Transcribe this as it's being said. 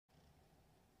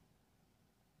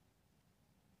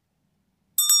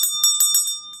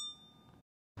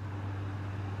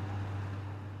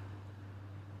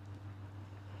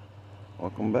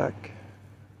Welcome back.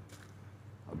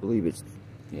 I believe it's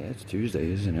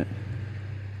Tuesday, isn't it?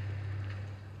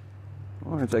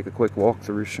 I'm gonna take a quick walk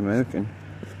through Shamokin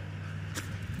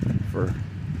for a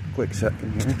quick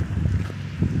second here.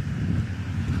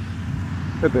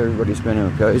 Hope everybody's been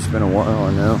okay. It's been a while,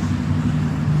 I know.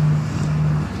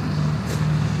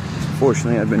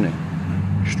 Unfortunately, I've been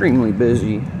extremely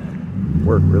busy,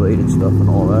 work-related stuff and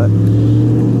all that.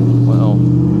 Well,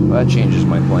 that changes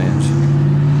my plans.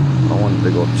 I wanted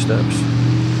to go up the steps.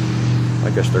 I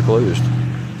guess they're closed,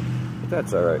 but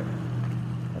that's all right.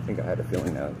 I think I had a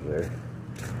feeling that was there.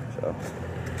 So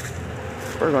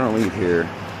we're gonna leave here.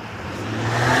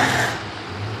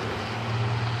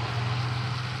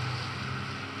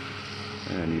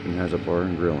 And even has a bar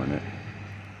and grill in it.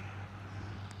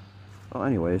 Well,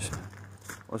 anyways,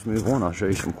 let's move on. I'll show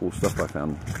you some cool stuff I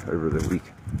found over the week.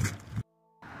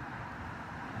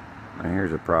 Now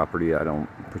here's a property I don't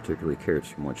particularly care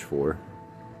too much for.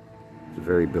 It's a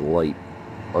very blight,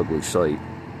 ugly sight.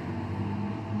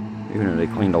 Even though they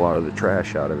cleaned a lot of the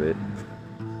trash out of it,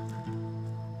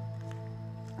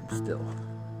 still.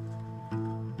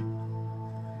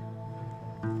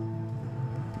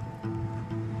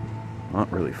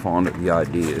 Not really fond of the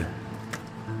idea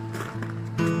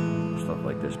of stuff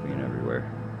like this being everywhere.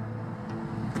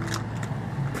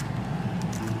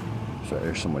 So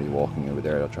there's somebody walking over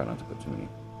there. I'll try not to put too many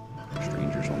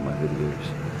strangers on my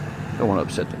videos. Don't want to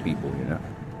upset the people, you know.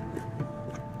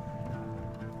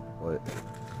 But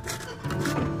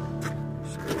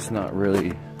it's not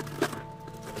really the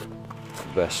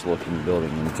best looking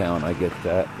building in town. I get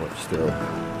that, but still.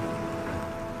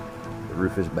 The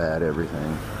roof is bad,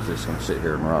 everything. It's just gonna sit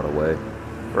here and rot away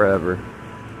forever.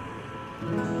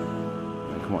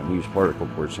 And come on, use particle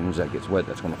board. As soon as that gets wet,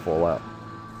 that's gonna fall out.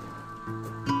 I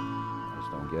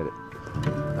just don't get it.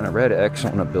 And a red X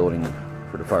on a building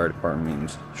for the fire department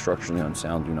means structurally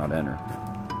unsound, do not enter.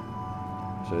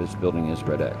 So this building is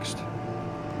red X'd.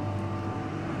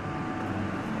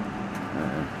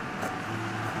 And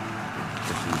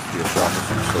this used to be a shop of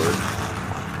some sort.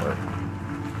 But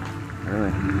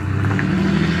really,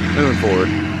 moving forward.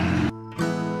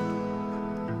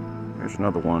 There's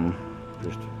another one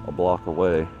just a block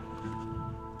away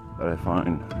that I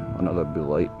find another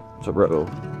blight. It's a row of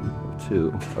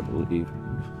two, I believe.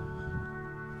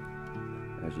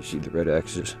 As you see the red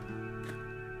X's.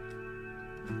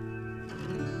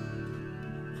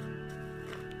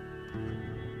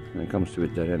 When it comes to a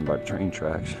dead end by the train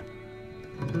tracks.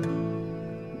 Used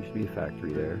to be a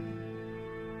factory there.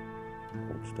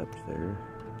 Old steps there.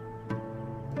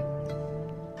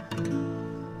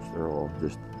 So they're all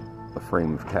just a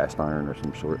frame of cast iron or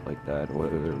some sort like that, or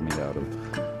whatever they're made out of.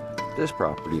 This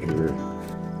property here,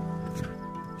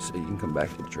 so you can come back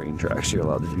to the train tracks. You're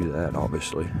allowed to do that,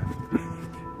 obviously.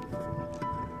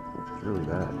 It's really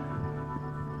bad.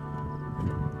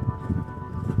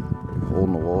 Hole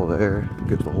in the wall there,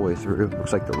 goes the whole way through.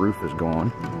 Looks like the roof is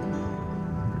gone.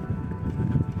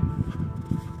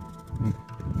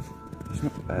 It's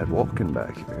not bad walking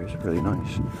back here. It's really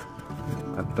nice.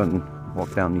 I've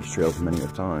walked down these trails many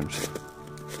of times.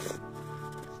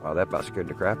 Wow, that about scared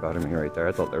the crap out of me right there.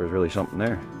 I thought there was really something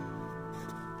there.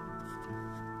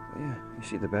 But yeah, you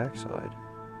see the backside.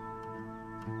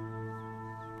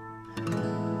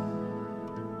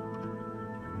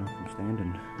 I'm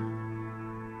standing.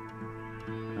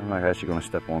 I'm not actually going to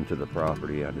step onto the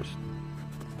property. I just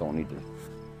don't need to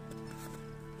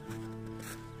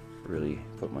really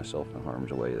put myself in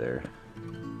harm's way there.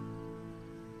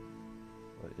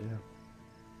 But yeah,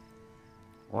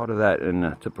 a lot of that in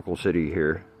a typical city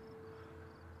here.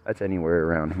 That's anywhere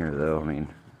around here though. I mean,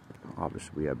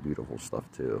 obviously we have beautiful stuff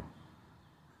too.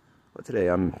 But today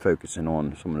I'm focusing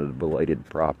on some of the blighted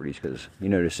properties because you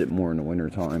notice it more in the winter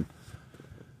time.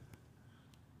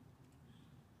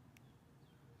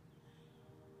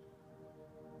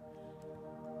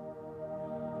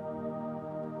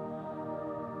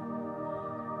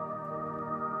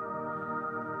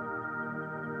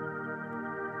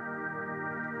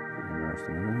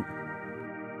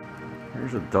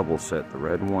 Here's a double set, the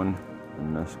red one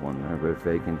and this one. They're both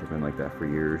vacant, they've been like that for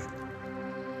years.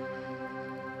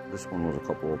 This one was a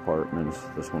couple apartments,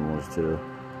 this one was too.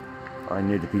 I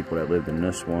knew the people that lived in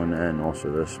this one and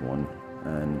also this one,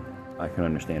 and I can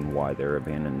understand why they're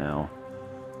abandoned now.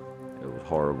 It was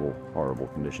horrible, horrible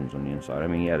conditions on the inside. I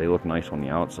mean, yeah, they look nice on the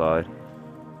outside,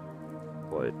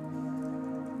 but it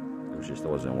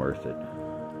wasn't worth it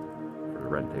for the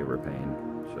rent they were paying,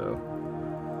 so.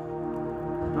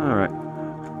 Alright,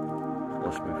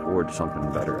 let's move forward to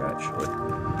something better actually.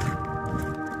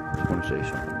 Just want to say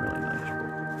something really nice.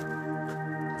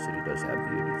 The city does have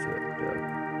beauty to it.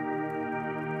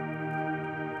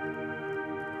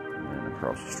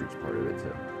 across the street's part of it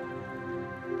too.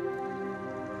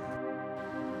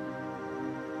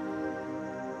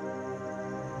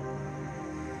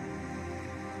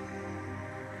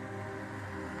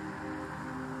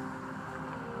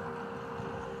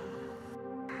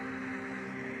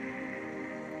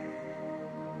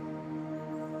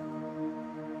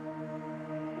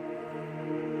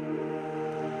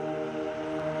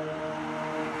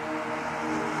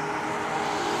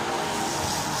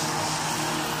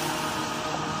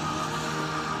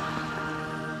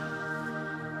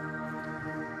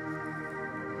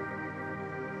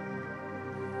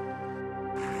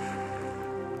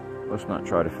 Let's not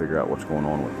try to figure out what's going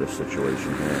on with this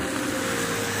situation here.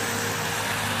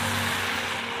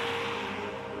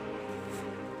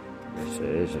 This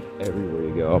is everywhere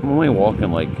you go. I'm only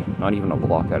walking like not even a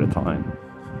block at a time,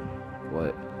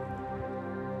 but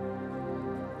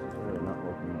they're not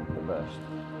looking like the best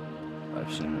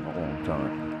I've seen in a long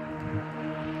time.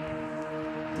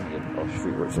 Let me get across the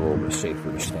street where it's a little bit safer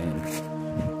to stand.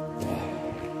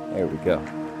 There we go.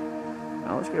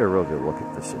 Now let's get a real good look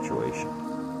at this situation.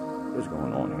 What's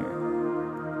going on here?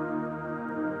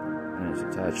 And it's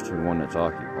attached to one that's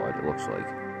occupied, it looks like.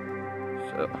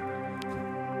 So,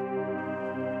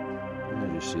 as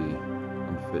you see,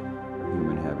 unfit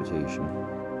human habitation.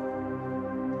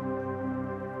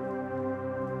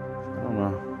 I don't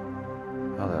know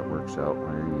how that works out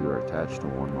when you are attached to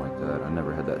one like that. I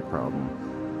never had that problem.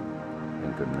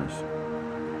 Thank goodness.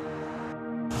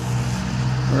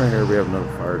 Right here we have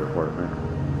another fire department.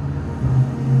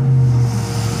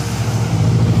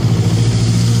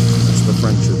 The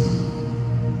Friendship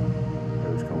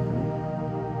Hose Company.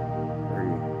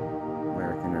 Very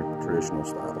American or traditional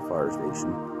style fire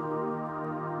station.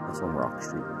 That's on Rock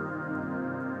Street.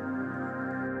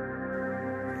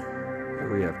 Here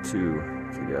we have two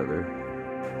together.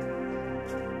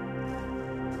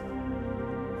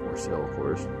 For sale, of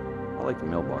course. I like the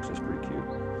mailbox, it's pretty cute.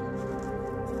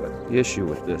 But the issue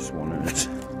with this one is,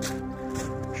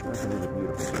 Shreveport is a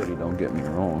beautiful city, don't get me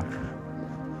wrong.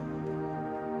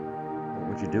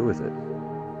 What'd you do with it?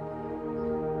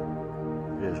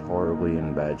 It is horribly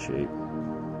in bad shape.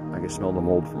 I can smell the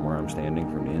mold from where I'm standing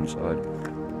from the inside. I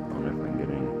don't know if I can get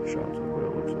any shots of what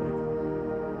it looks like.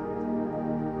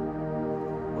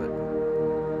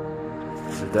 But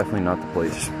this is definitely not the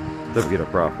place to get a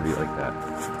property like that.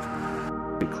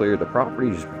 To be clear, the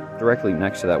properties directly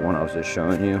next to that one I was just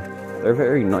showing you, they're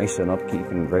very nice and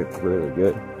upkeep and really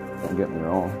good. Don't get me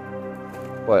wrong.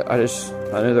 But I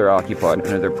know they're occupied,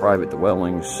 I know they're private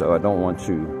dwellings, so I don't want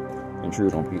to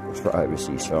intrude on people's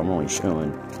privacy, so I'm only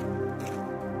showing,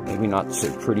 maybe not the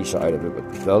pretty side of it,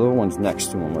 but the other ones next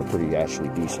to them are pretty actually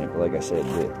decent. But like I said,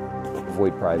 to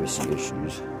avoid privacy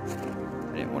issues,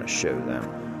 I didn't want to show them.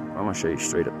 I'm going to show you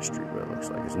straight up the street what it looks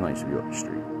like. It's a nice view up the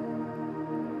street.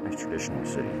 Nice traditional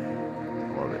city.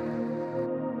 Love it.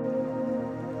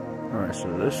 Alright,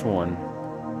 so this one,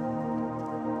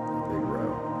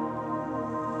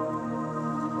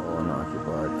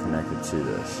 connected to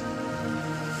this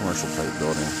commercial type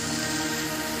building.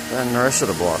 And the rest of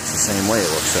the block's the same way, it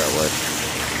looks that way.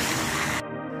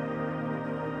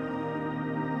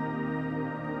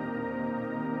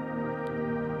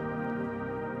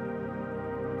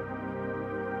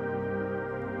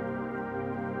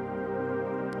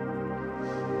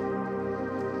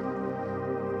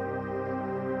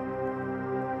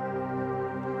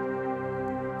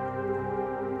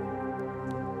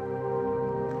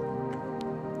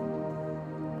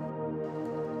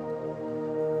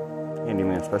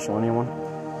 Handyman special, anyone?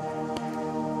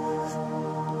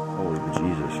 Holy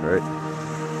Jesus, right?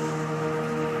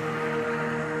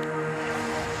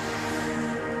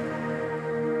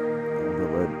 The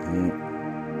lead paint.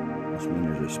 Must mean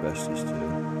there's asbestos too.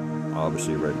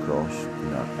 Obviously Red Cross. Do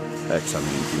not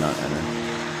do not enter.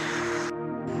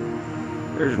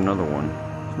 There's another one.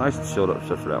 It's nice and sealed up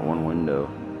except for that one window.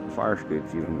 The fire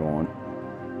escape's even gone.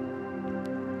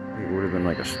 It would have been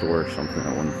like a store or something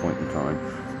at one point in time.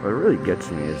 What really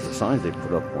gets me is the signs they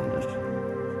put up on this.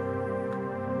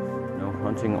 No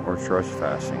hunting or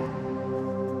trespassing.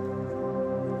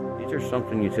 These are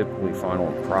something you typically find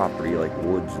on property like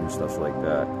woods and stuff like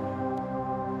that.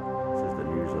 This is the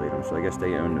news item, so I guess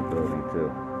they own the building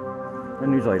too. The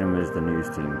news item is the news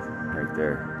team right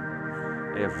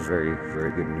there. They have very,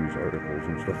 very good news articles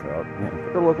and stuff out.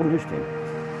 Yeah, the local news team.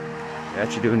 They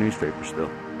actually do a newspaper still.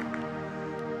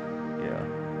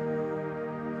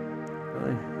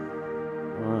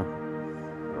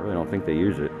 I really don't think they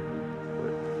use it,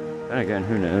 but then again,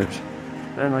 who knows?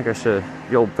 Then, like I said,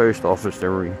 the old post office, they're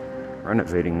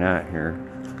renovating that here,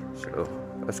 so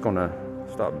that's gonna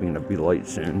stop being a Be Light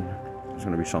soon. It's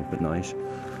gonna be something nice.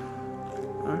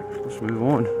 Alright, let's move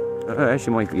on. That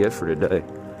actually might be it for today.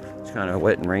 It's kind of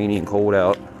wet and rainy and cold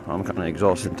out. I'm kind of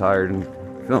exhausted and tired and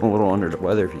feeling a little under the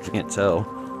weather if you can't tell.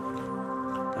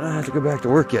 I don't have to go back to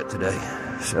work yet today.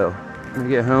 So I'm going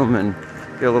to get home and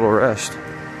get a little rest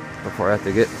before I have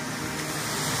to get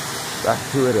back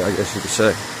to it, I guess you could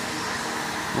say.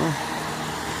 Well,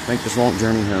 make this long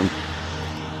journey home.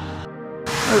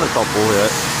 There's a couple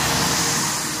yet.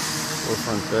 Little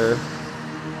front there.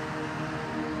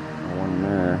 One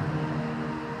there.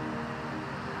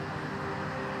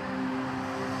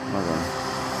 Another one.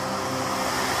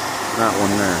 That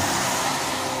one there.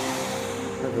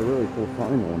 Has a really cool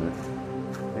sign on it.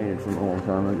 Painted from a long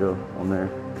time ago on there.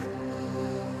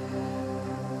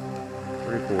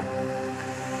 Pretty cool.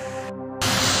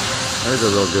 There's a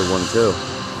real good one too.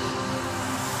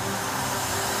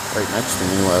 Right next to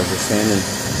me while I was just standing.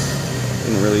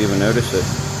 Didn't really even notice it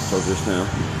until just now.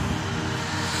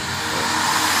 But,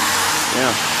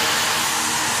 yeah.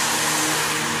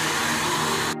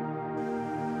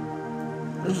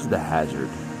 This is the hazard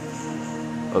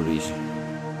of these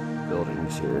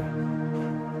buildings here.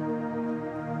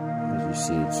 As you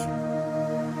see, it's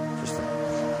just the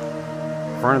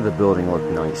front of the building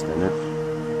looked nice, didn't it?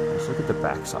 Let's look at the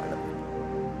back side of it.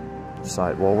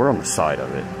 Well, we're on the side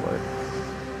of it, but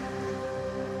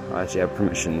I actually have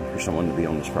permission for someone to be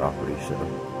on this property, so I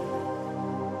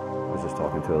was just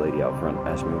talking to a lady out front,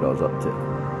 asked me what I was up to.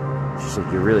 She's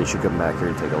like, you really should come back here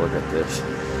and take a look at this.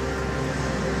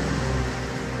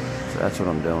 So that's what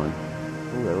I'm doing.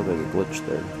 Ooh, that looked like a glitch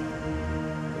there.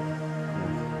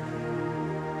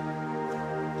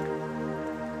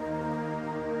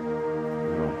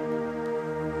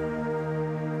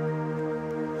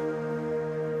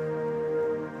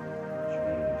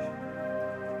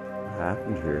 What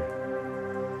happened here?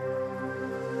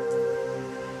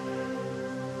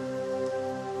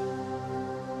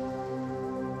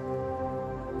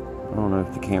 I don't know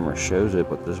if the camera shows it,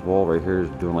 but this wall right here is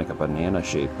doing like a banana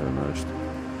shape almost.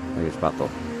 Like it's about to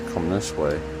come this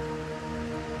way.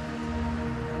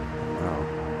 Wow.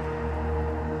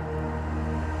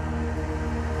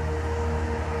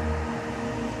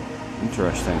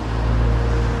 Interesting.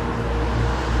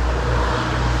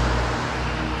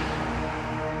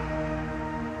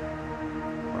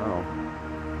 Wow.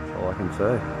 That's all I can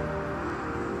say.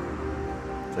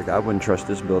 It's like I wouldn't trust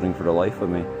this building for the life of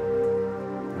me.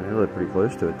 They live pretty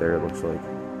close to it there, it looks like.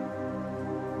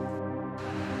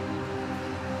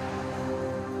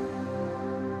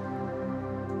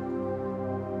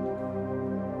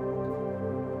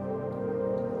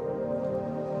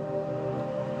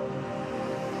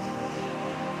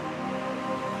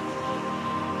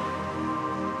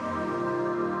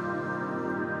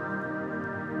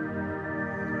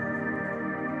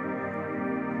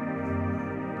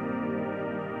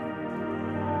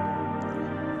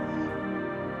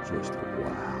 Just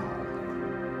wow.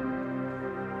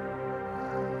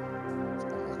 That's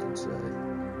all I can say.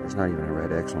 There's not even a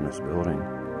red X on this building.